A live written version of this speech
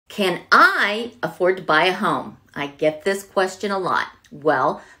Can I afford to buy a home? I get this question a lot.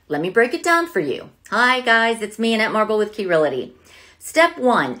 Well, let me break it down for you. Hi guys, it's me, Annette Marble with Key Realty. Step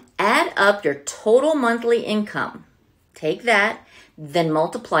 1, add up your total monthly income. Take that, then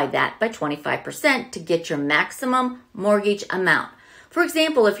multiply that by 25% to get your maximum mortgage amount. For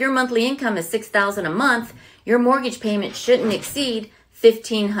example, if your monthly income is $6,000 a month, your mortgage payment shouldn't exceed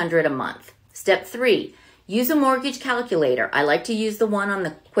 $1,500 a month. Step 3, use a mortgage calculator. I like to use the one on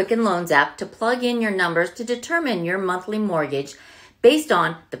the Quicken Loans app to plug in your numbers to determine your monthly mortgage based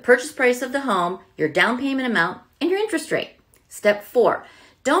on the purchase price of the home, your down payment amount, and your interest rate. Step 4,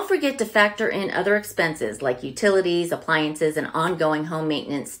 don't forget to factor in other expenses like utilities, appliances, and ongoing home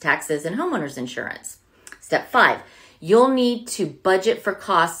maintenance, taxes, and homeowners insurance. Step 5, you'll need to budget for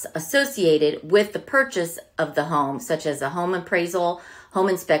costs associated with the purchase of the home, such as a home appraisal, home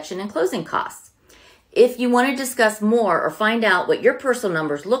inspection, and closing costs. If you want to discuss more or find out what your personal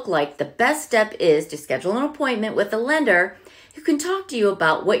numbers look like, the best step is to schedule an appointment with a lender who can talk to you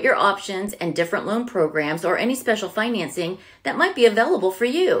about what your options and different loan programs or any special financing that might be available for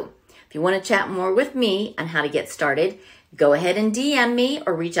you. If you want to chat more with me on how to get started, go ahead and DM me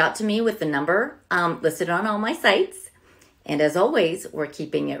or reach out to me with the number listed on all my sites. And as always, we're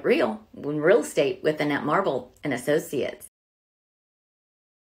keeping it real in real estate with Annette Marble and Associates.